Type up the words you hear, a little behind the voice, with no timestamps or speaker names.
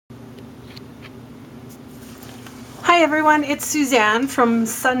Hi everyone, it's Suzanne from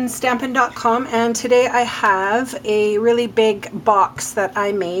Stampin.com, and today I have a really big box that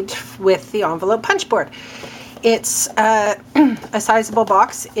I made with the envelope punch board. It's a sizable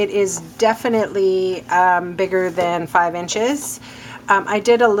box. It is definitely bigger than 5 inches. I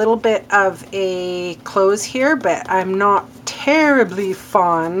did a little bit of a close here, but I'm not terribly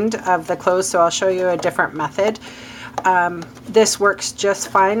fond of the close, so I'll show you a different method. This works just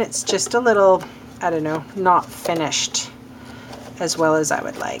fine. It's just a little, I don't know, not finished as well as I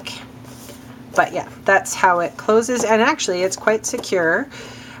would like. But yeah, that's how it closes, and actually it's quite secure,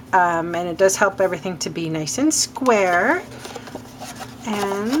 and it does help everything to be nice and square.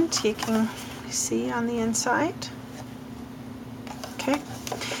 And you can see on the inside. Okay,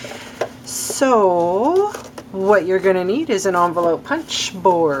 so what you're going to need is an envelope punch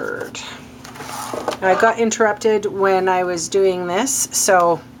board. I got interrupted when I was doing this,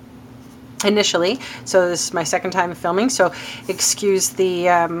 so initially, so this is my second time filming, so excuse the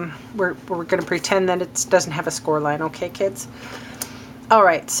we're going to pretend that it doesn't have a score line, okay kids? All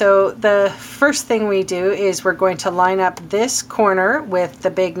right, so the first thing we do is we're going to line up this corner with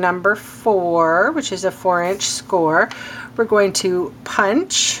the big number 4, which is a 4-inch score. We're going to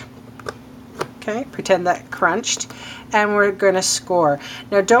punch, okay, pretend that crunched, and we're going to score.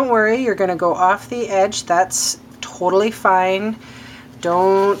 Now don't worry, you're going to go off the edge. That's totally fine.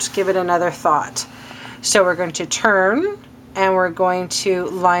 Don't give it another thought. So we're going to turn, and we're going to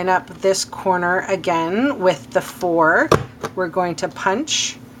line up this corner again with the 4. We're going to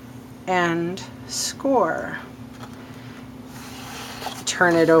punch and score.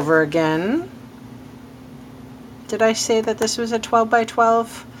 Turn it over again. Did I say that this was a 12 by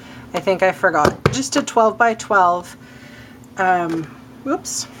 12? I think I forgot. Just a 12 by 12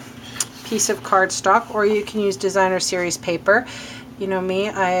 whoops, piece of cardstock, or you can use designer series paper. You know me,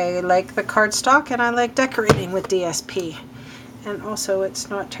 I like the cardstock and I like decorating with DSP. And also it's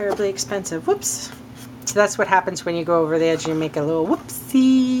not terribly expensive. Whoops. So that's what happens when you go over the edge and you make a little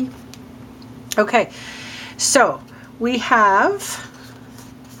whoopsie. Okay, so we have,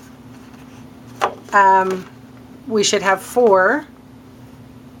 we should have 4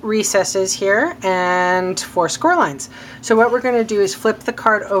 recesses here and 4 score lines. So what we're going to do is flip the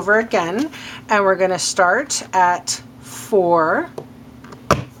card over again, and we're going to start at 4.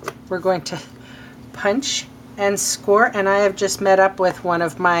 We're going to punch and score, and I have just met up with one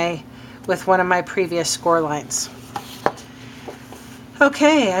of my previous score lines.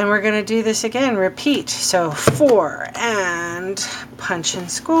 Okay, and we're going to do this again, repeat. So 4 and punch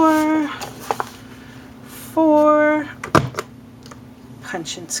and score, 4,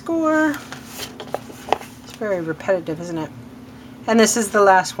 punch and score. It's very repetitive, isn't it? And this is the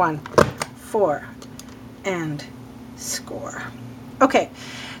last one, 4 and score. Okay,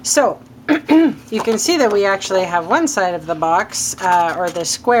 so you can see that we actually have one side of the box, or the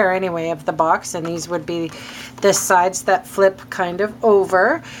square anyway of the box, and these would be the sides that flip kind of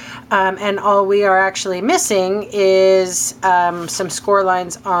over, and all we are actually missing is some score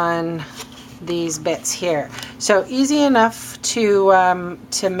lines on these bits here. So easy enough to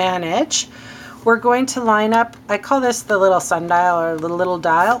manage. We're going to line up, I call this the little sundial or the little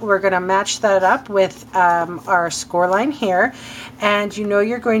dial. We're going to match that up with our score line here, and you know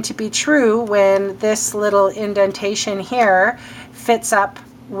you're going to be true when this little indentation here fits up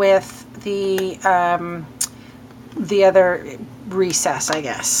with the other recess, I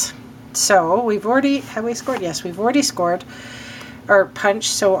guess. So we've already, have we scored? Yes, we've already scored or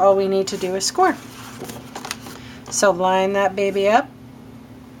punched, so all we need to do is score. So line that baby up.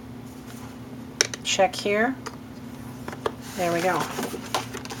 Check here. There we go.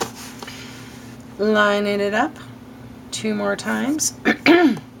 Lining it up 2 more times.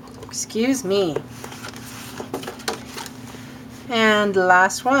 Excuse me. And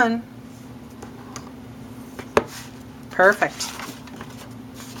last one. Perfect.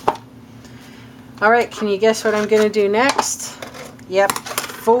 All right, can you guess what I'm going to do next? Yep,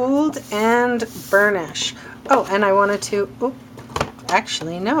 fold and burnish. Oh, and I wanted to, oop,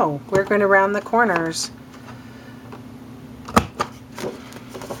 actually no, we're going to round the corners.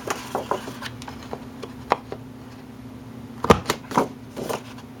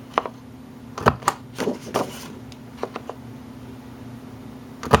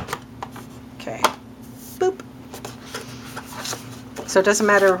 Okay, boop. So it doesn't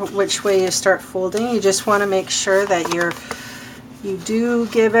matter which way you start folding, you just want to make sure that you do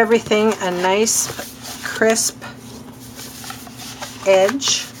give everything a nice crisp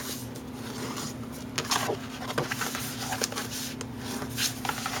edge.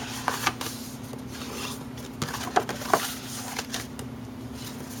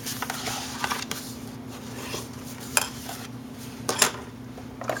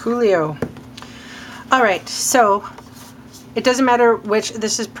 Coolio. All right, so it doesn't matter which,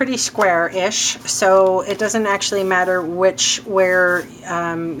 this is pretty square-ish, so it doesn't actually matter where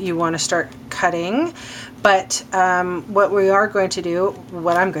you want to start cutting. But what we are going to do,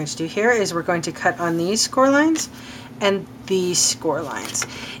 what I'm going to do here is we're going to cut on these score lines and these score lines.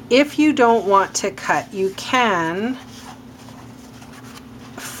 If you don't want to cut, you can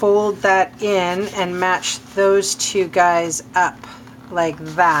fold that in and match those two guys up like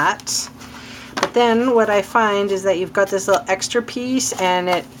that. But then what I find is that you've got this little extra piece, and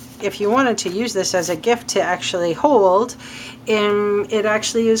if you wanted to use this as a gift to actually hold, it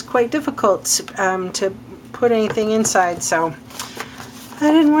actually is quite difficult to put anything inside, so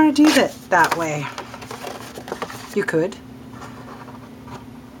I didn't want to do that that way. You could,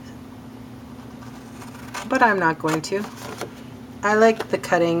 but I'm not going to. I like the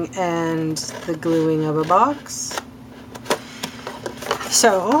cutting and the gluing of a box.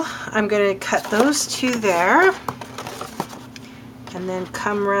 So I'm going to cut those two there and then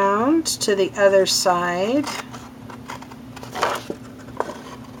come round to the other side.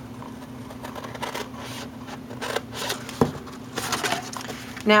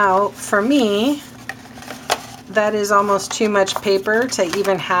 Now for me, that is almost too much paper to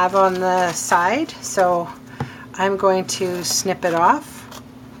even have on the side, so I'm going to snip it off.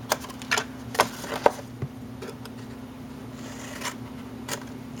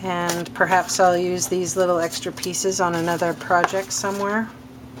 And perhaps I'll use these little extra pieces on another project somewhere.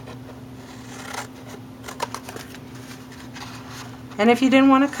 And if you didn't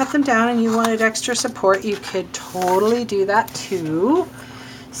want to cut them down and you wanted extra support, you could totally do that too.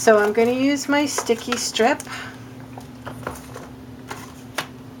 So I'm going to use my sticky strip.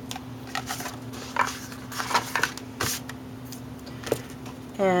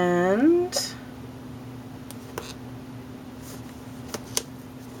 And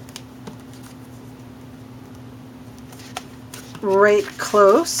right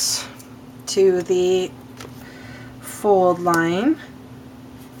close to the fold line,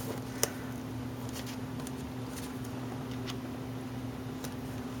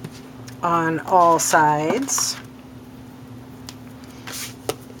 on all sides.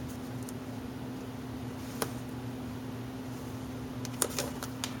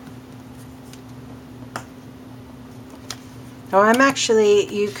 Now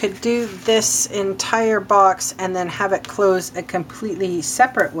you could do this entire box and then have it close a completely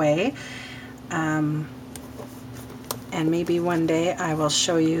separate way. And maybe one day I will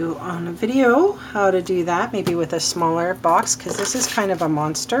show you on a video how to do that, maybe with a smaller box, because this is kind of a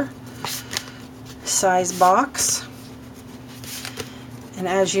monster size box. And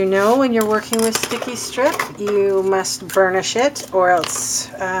as you know, when you're working with sticky strip, you must burnish it, or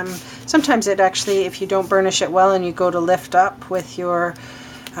else sometimes it actually, if you don't burnish it well and you go to lift up with your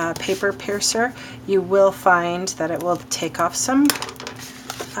paper piercer, you will find that it will take off some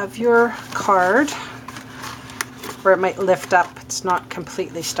of your card, where it might lift up. It's not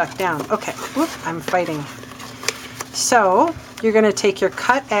completely stuck down. Okay, whoop, I'm fighting. So you're going to take your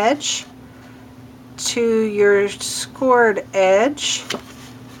cut edge to your scored edge,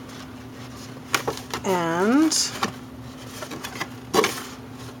 and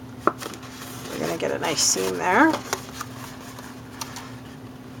we're going to get a nice seam there.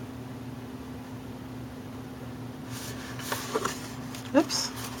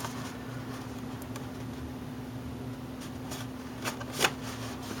 Oops.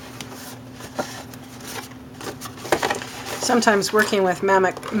 Sometimes working with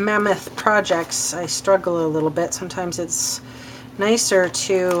mammoth projects, I struggle a little bit. Sometimes it's nicer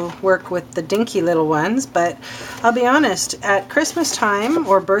to work with the dinky little ones, but I'll be honest, at Christmas time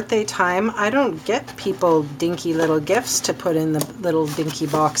or birthday time, I don't get people dinky little gifts to put in the little dinky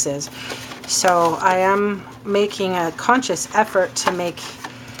boxes. So I am making a conscious effort to make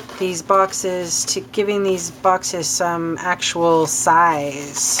these boxes, to giving these boxes some actual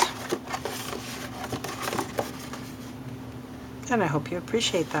size. And I hope you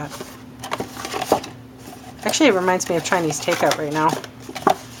appreciate that. Actually, it reminds me of Chinese takeout right now.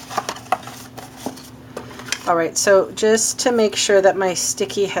 Alright, so just to make sure that my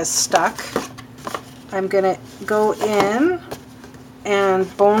sticky has stuck, I'm going to go in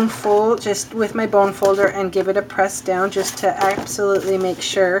and bone fold, just with my bone folder, and give it a press down just to absolutely make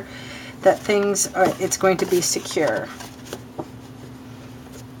sure that things are, it's going to be secure.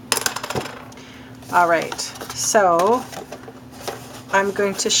 Alright, so I'm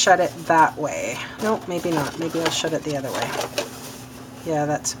going to shut it that way. Nope, maybe not. Maybe I'll shut it the other way. Yeah,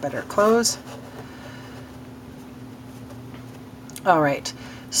 that's a better close. Alright,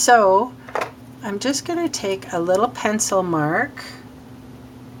 so I'm just going to take a little pencil mark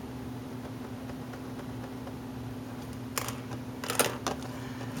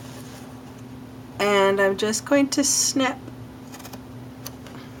and I'm just going to snip.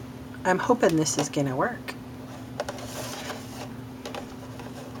 I'm hoping this is gonna work.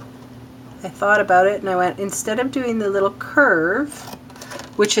 I thought about it and I went, instead of doing the little curve,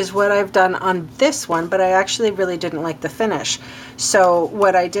 which is what I've done on this one, but I actually really didn't like the finish. So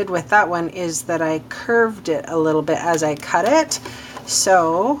what I did with that one is that I curved it a little bit as I cut it.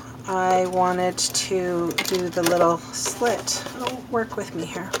 So I wanted to do the little slit. Oh, work with me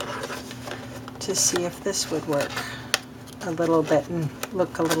here to see if this would work a little bit and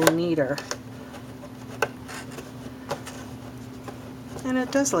look a little neater. And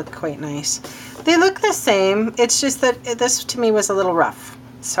it does look quite nice. They look the same, it's just that this to me was a little rough.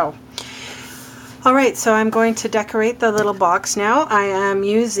 So, all right, so I'm going to decorate the little box now. I am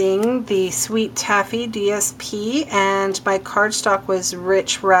using the Sweet Taffy DSP, and my cardstock was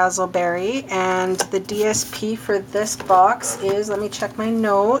Rich Razzleberry, and the DSP for this box is, let me check my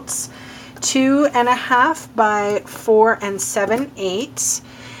notes, 2.5 by 4 7/8.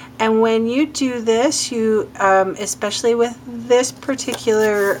 And when you do this, you, especially with this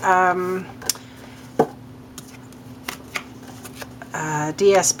particular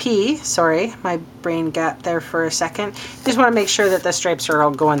DSP, sorry, my brain gapped there for a second. You just want to make sure that the stripes are all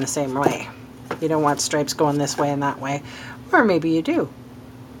going the same way. You don't want stripes going this way and that way. Or maybe you do.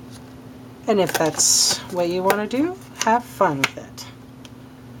 And if that's what you want to do, have fun with it.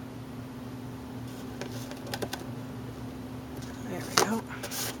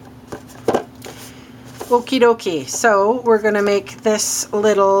 Okie dokie, so we're going to make this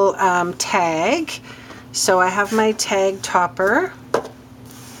little tag. So I have my tag topper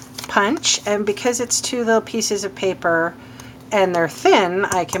punch, and because it's 2 little pieces of paper and they're thin,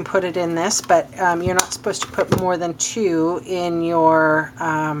 I can put it in this, but you're not supposed to put more than 2 in your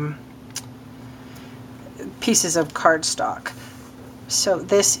pieces of cardstock. So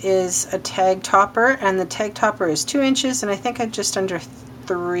this is a tag topper, and the tag topper is 2 inches, and I think I'm just under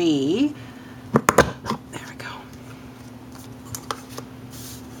 3.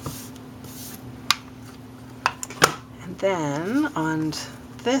 Then on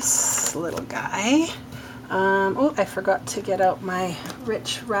this little guy, oh, I forgot to get out my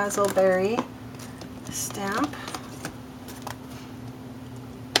Rich Razzleberry stamp,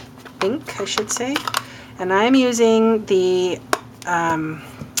 ink I should say, and I'm using the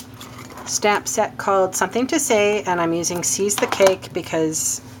stamp set called Something to Say, and I'm using Seize the Cake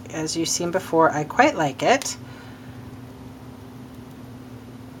because, as you've seen before, I quite like it.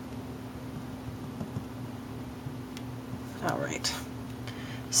 Alright,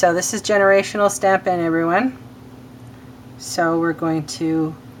 so this is Generational Stampin', everyone. So we're going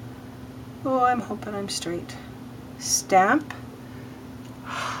to, oh, I'm hoping I'm straight. Stamp,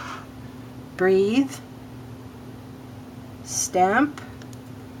 breathe, stamp,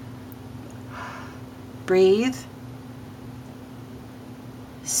 breathe,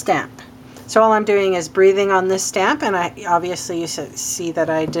 stamp. So all I'm doing is breathing on this stamp, and I obviously you see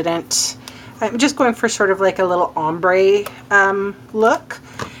that I didn't. I'm just going for sort of like a little ombre look.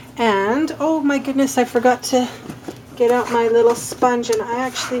 And oh my goodness, I forgot to get out my little sponge, and I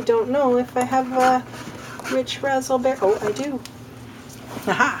actually don't know if I have a Rich Razzleberry. Oh, I do.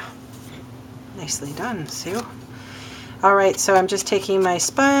 Aha! Nicely done, Sue. Alright, so I'm just taking my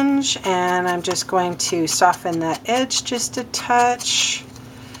sponge and I'm just going to soften that edge just a touch.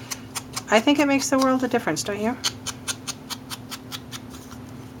 I think it makes the world of difference, don't you?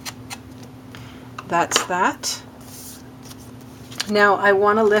 That's that. Now I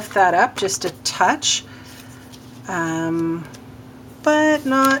want to lift that up just a touch, but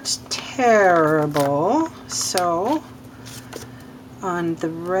not terrible. So on the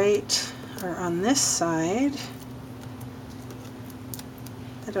right, or on this side,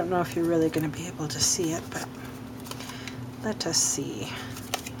 I don't know if you're really going to be able to see it, but let us see.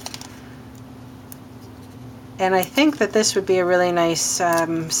 And I think that this would be a really nice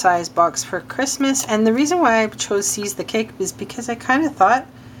size box for Christmas. And the reason why I chose Seize the Cake is because I kind of thought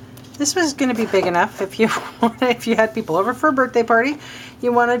this was going to be big enough if you had people over for a birthday party,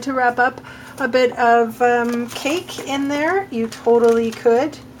 you wanted to wrap up a bit of cake in there, you totally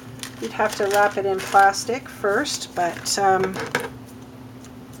could. You'd have to wrap it in plastic first, but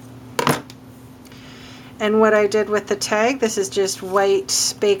and what I did with the tag, this is just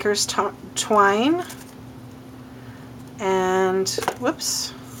white baker's twine. And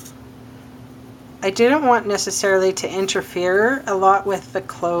whoops, I didn't want necessarily to interfere a lot with the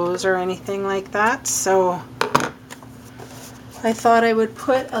clothes or anything like that, so I thought I would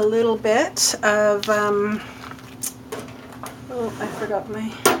put a little bit of oh, I forgot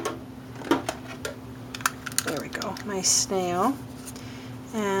my, there we go, my snail.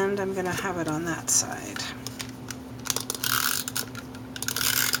 And I'm going to have it on that side.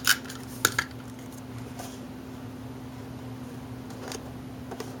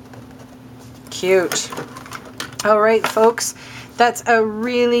 Cute. All right, folks, that's a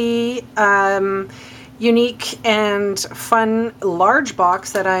really unique and fun large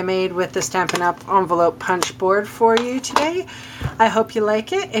box that I made with the Stampin' Up! Envelope punch board for you today. I hope you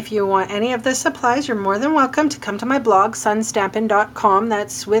like it. If you want any of the supplies, you're more than welcome to come to my blog, sunstampin.com.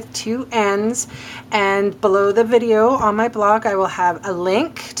 That's with 2 N's. And below the video on my blog, I will have a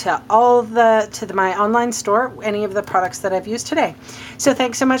link to my online store, any of the products that I've used today. So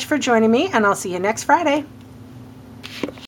thanks so much for joining me, and I'll see you next Friday.